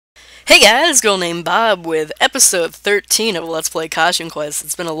Hey guys, girl named Bob with episode 13 of Let's Play Costume Quest.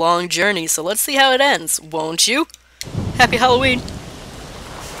 It's been a long journey, so let's see how it ends, won't you? Happy Halloween!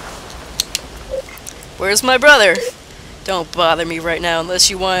 Where's my brother? Don't bother me right now unless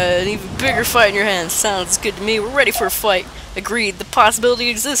you want an even bigger fight in your hands. Sounds good to me, we're ready for a fight. Agreed, the possibility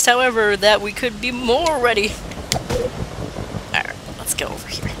exists, however, that we could be more ready. Alright, let's go over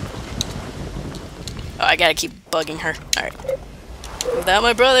here. Oh, I gotta keep bugging her. Alright. Without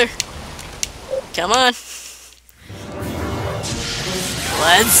my brother. Come on.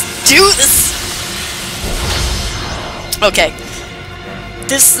 Let's do this! Okay.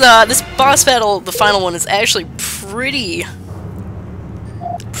 This boss battle, the final one, is actually pretty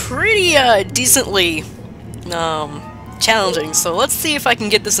decently challenging. So let's see if I can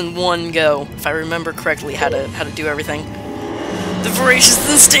get this in one go, if I remember correctly how to do everything. The voracious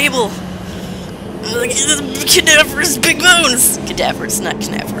and unstable. Cadaverous big bones. Cadaverous, not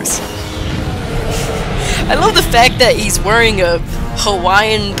cadaverous. I love the fact that he's wearing a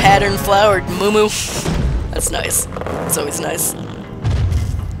Hawaiian pattern flowered muumuu. That's nice. It's always nice.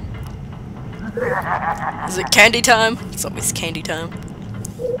 Is it candy time? It's always candy time.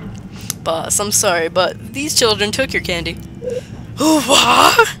 Boss, I'm sorry, but these children took your candy.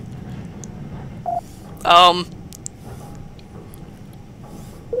 What?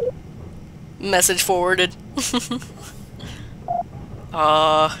 Message forwarded.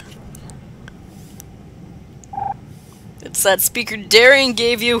 It's that speaker Darian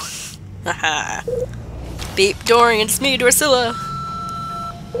gave you. Haha. Beep, Dorian, it's me, Dorsilla.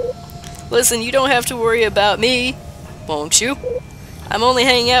 Listen, you don't have to worry about me, won't you? I'm only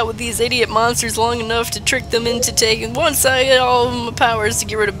hanging out with these idiot monsters long enough to trick them into taking. Once I get all of my powers to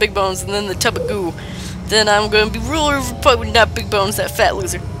get rid of Big Bones and then the tub of goo, then I'm gonna be ruler of Republic, not Big Bones, that fat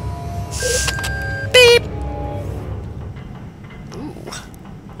loser. Beep! Ooh.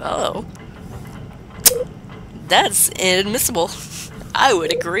 Uh-oh. That's inadmissible. I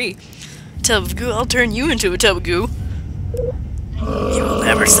would agree. Tub of goo, I'll turn you into a tub of goo. You will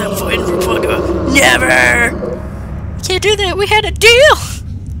never step foot in Republic. Never! Can't do that, we had a deal!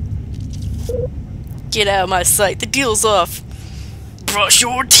 Get out of my sight, the deal's off. Brush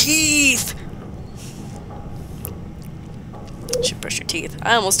your teeth! Should brush your teeth.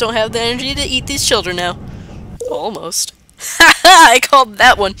 I almost don't have the energy to eat these children now. Almost. Haha, I called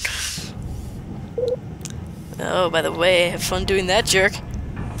that one. Oh, by the way, have fun doing that, jerk.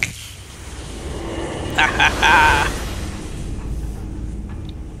 Ha ha ha.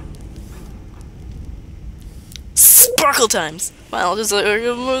 Sparkle times. Well, just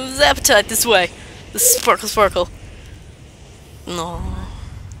appetite this way. The sparkle sparkle. No.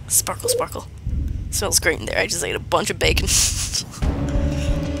 Sparkle sparkle. Smells great in there. I just ate a bunch of bacon.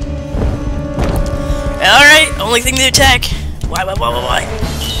 Alright, only thing to attack. Why?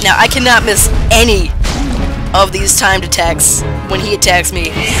 Now, I cannot miss any of these timed attacks when he attacks me.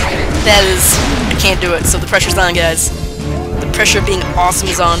 That is, I can't do it, so the pressure's on, guys. The pressure of being awesome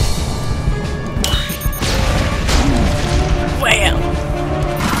is on. Wham!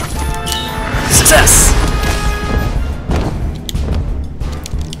 Success!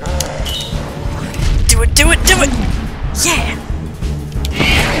 Do it, do it, do it! Yeah!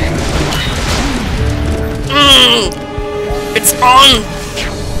 It's on!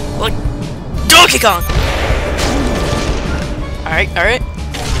 Like Donkey Kong! Alright, alright.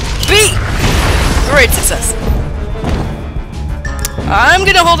 B! Great success. I'm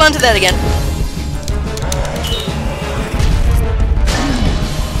gonna hold on to that again.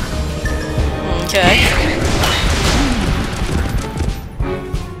 Okay.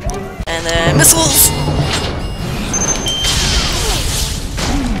 And then missiles!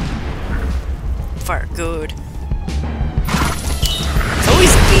 Fire good. It's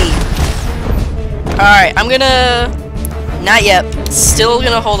always B. Alright, I'm gonna... Not yet. Still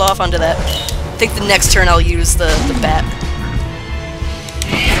gonna hold off onto that. I think the next turn I'll use the bat.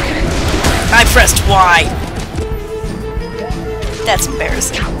 I pressed Y! That's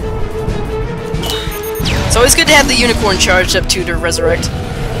embarrassing. It's always good to have the unicorn charged up too to resurrect.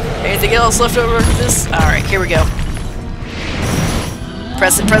 Anything else left over for this? Alright, here we go.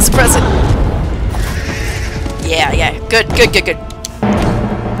 Press it, press it, press it! Yeah, yeah. Good, good, good, good.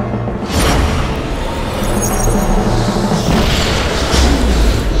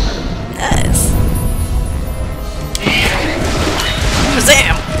 Nice.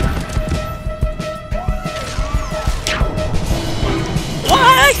 Shazam!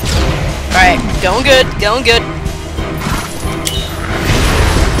 Why? Alright, going good, going good.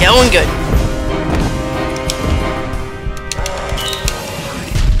 Going good.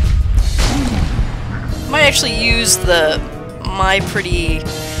 Might actually use the my pretty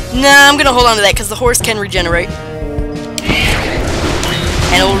Nah, I'm gonna hold on to that because the horse can regenerate.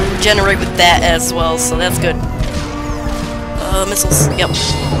 And it'll regenerate with that as well, so that's good. Missiles, yep.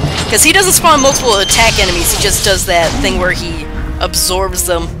 Because he doesn't spawn multiple attack enemies, he just does that thing where he absorbs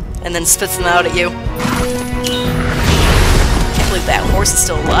them and then spits them out at you. Can't believe that horse is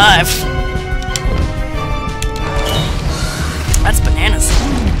still alive. That's bananas.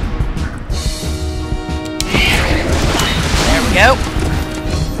 There we go.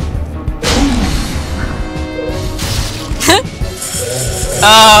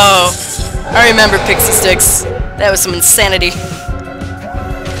 Oh, I remember Pixie Sticks. That was some insanity.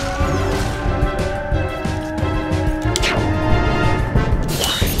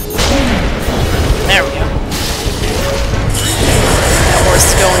 There we go. That horse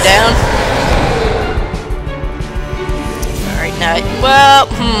is going down. Alright, now, well,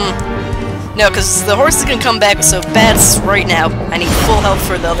 no, because the horse is going to come back, so bats right now. I need full health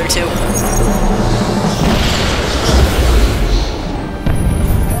for the other two.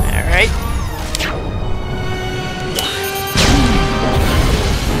 Alright.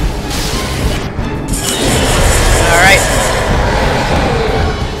 Alright.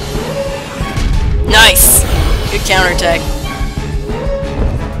 Nice! Good counterattack.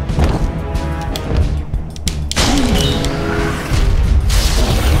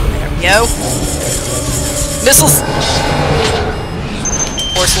 There we go. Missiles!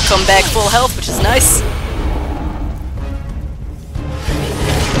 Horse will come back full health, which is nice.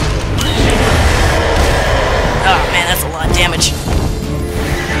 Oh man, that's a lot of damage.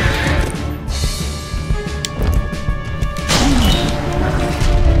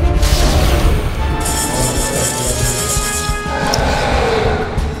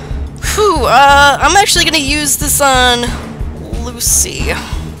 Whew, I'm actually gonna use this on Lucy.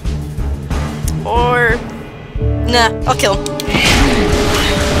 Or... nah, I'll kill him.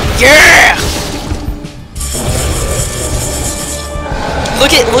 Yeah!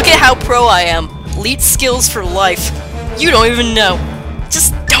 Look at how pro I am. Elite skills for life. You don't even know.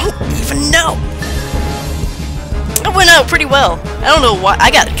 Just don't even know. I went out pretty well. I don't know why. I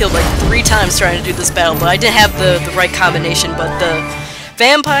got killed like 3 times trying to do this battle, but I didn't have the right combination. But the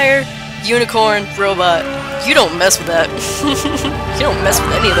vampire, unicorn, robot, you don't mess with that. You don't mess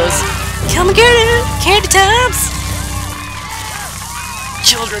with any of those. Come and get it! Candy times!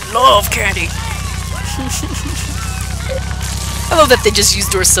 Children love candy. I love that they just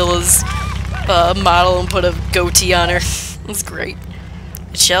used Dorcilla's model and put a goatee on her. It's great.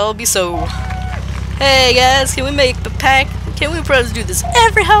 It shall be so. Hey guys, can we make the pack? Can we probably do this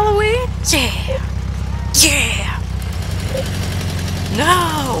every Halloween? Yeah! Yeah!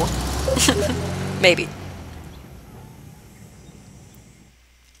 No! Maybe.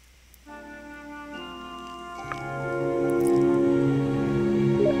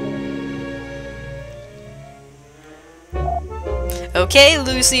 Okay,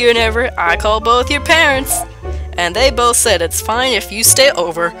 Lucy and Everett, I called both your parents, and they both said it's fine if you stay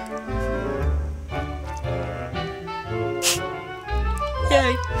over.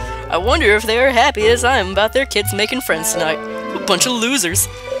 Yay. I wonder if they're happy as I am about their kids making friends tonight. A bunch of losers.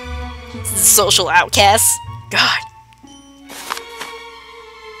 Social outcasts. God.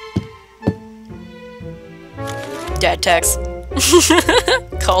 Dad tax.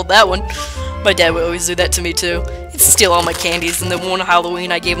 Called that one. My dad would always do that to me too. He'd steal all my candies, and then one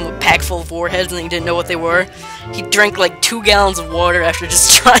Halloween I gave him a pack full of warheads and he didn't know what they were. He drank like 2 gallons of water after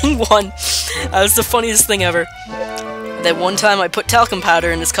just trying one. That was the funniest thing ever. That one time I put talcum powder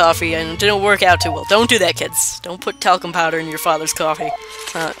in his coffee and it didn't work out too well. Don't do that, kids. Don't put talcum powder in your father's coffee.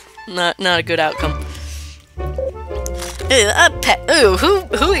 Not a good outcome. Ew,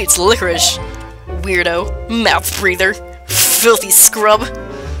 who eats licorice? Weirdo. Mouth breather. Filthy scrub.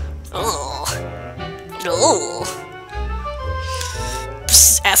 Ugh. Ugh.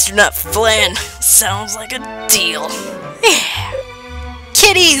 Psst, Astronaut Flan. Sounds like a deal. Yeah.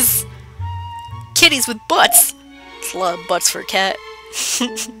 Kitties! Kitties with butts. It's a lot of butts for a cat.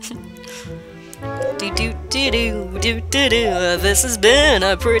 This has been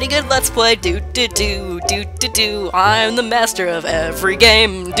a pretty good Let's Play. I'm the master of every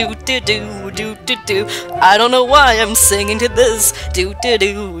game. I don't know why I'm singing to this.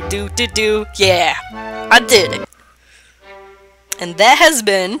 Yeah, I did it. And that has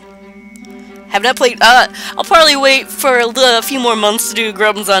been. Have not played. I'll probably wait for a few more months to do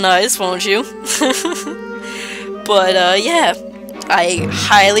Grubbins on Ice, won't you? But yeah. I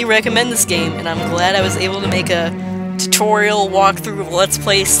highly recommend this game, and I'm glad I was able to make a tutorial walkthrough of Let's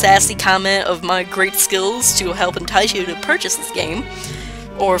Play sassy comment of my great skills to help entice you to purchase this game,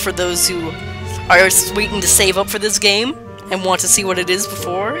 or for those who are waiting to save up for this game and want to see what it is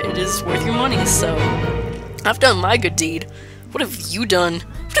before it is worth your money. So, I've done my good deed. What have you done?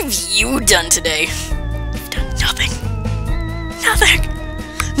 What have you done today? I've done nothing. Nothing!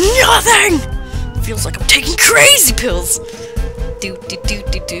 Nothing! Feels like I'm taking crazy pills.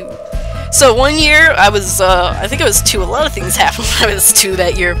 So one year, I think I was 2. A lot of things happened when I was 2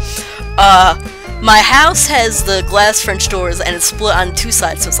 that year. My house has the glass French doors, and it's split on 2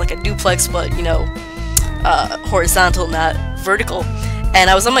 sides, so it's like a duplex, but, you know, horizontal, not vertical. And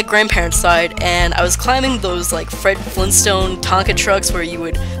I was on my grandparents' side, and I was climbing those, like, Fred Flintstone Tonka trucks where you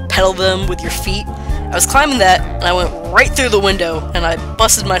would pedal them with your feet. I was climbing that, and I went right through the window, and I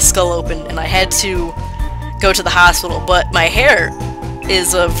busted my skull open, and I had to go to the hospital. But my hair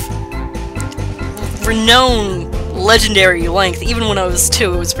is of renowned, legendary length. Even when I was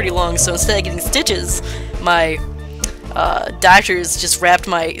 2, it was pretty long, so instead of getting stitches, my doctors just wrapped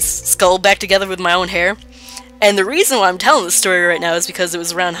my skull back together with my own hair. And the reason why I'm telling this story right now is because it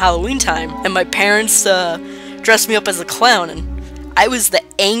was around Halloween time, and my parents dressed me up as a clown, and I was the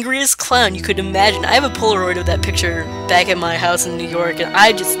angriest clown you could imagine. I have a Polaroid of that picture back at my house in New York, and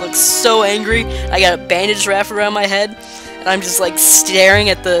I just look so angry. I got a bandage wrapped around my head, and I'm just like staring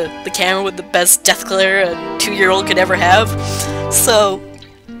at the camera with the best death glare a 2-year-old could ever have. So,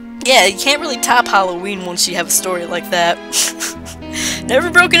 yeah, you can't really top Halloween once you have a story like that. Never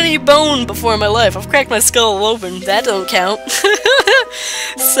broken any bone before in my life. I've cracked my skull open. That don't count.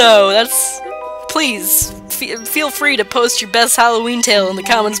 So, that's... Please, feel free to post your best Halloween tale in the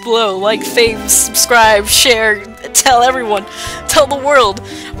comments below. Like, fave, subscribe, share, tell everyone. Tell the world.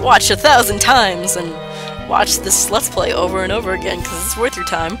 Watch 1,000 times and watch this Let's Play over and over again, because it's worth your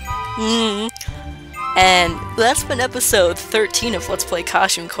time. And that's been episode 13 of Let's Play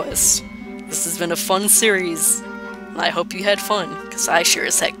Costume Quest. This has been a fun series. I hope you had fun, because I sure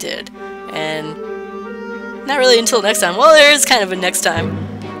as heck did. And not really until next time. Well, there is kind of a next time.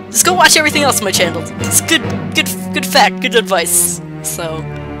 Just go watch everything else on my channel. It's good fact, good advice. So,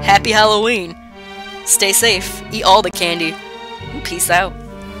 happy Halloween. Stay safe. Eat all the candy. Peace out.